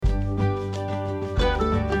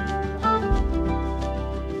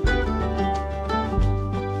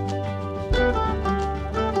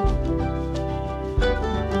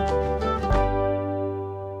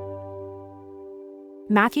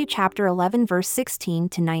Matthew chapter 11 verse 16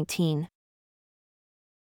 to 19.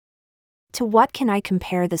 To what can I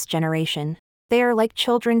compare this generation? They are like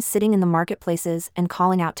children sitting in the marketplaces and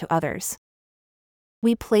calling out to others.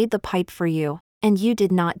 We played the pipe for you, and you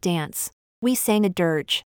did not dance. We sang a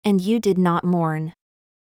dirge, and you did not mourn.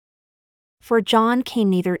 For John came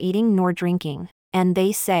neither eating nor drinking, and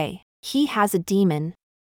they say, he has a demon.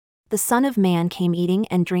 The Son of Man came eating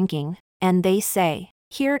and drinking, and they say,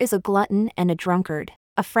 here is a glutton and a drunkard,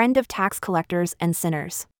 a friend of tax collectors and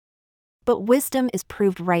sinners. But wisdom is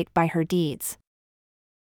proved right by her deeds.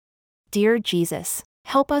 Dear Jesus,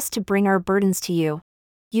 help us to bring our burdens to you.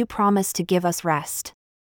 You promise to give us rest.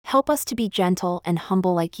 Help us to be gentle and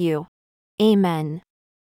humble like you. Amen.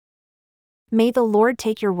 May the Lord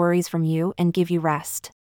take your worries from you and give you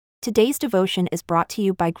rest. Today's devotion is brought to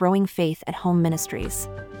you by Growing Faith at Home Ministries.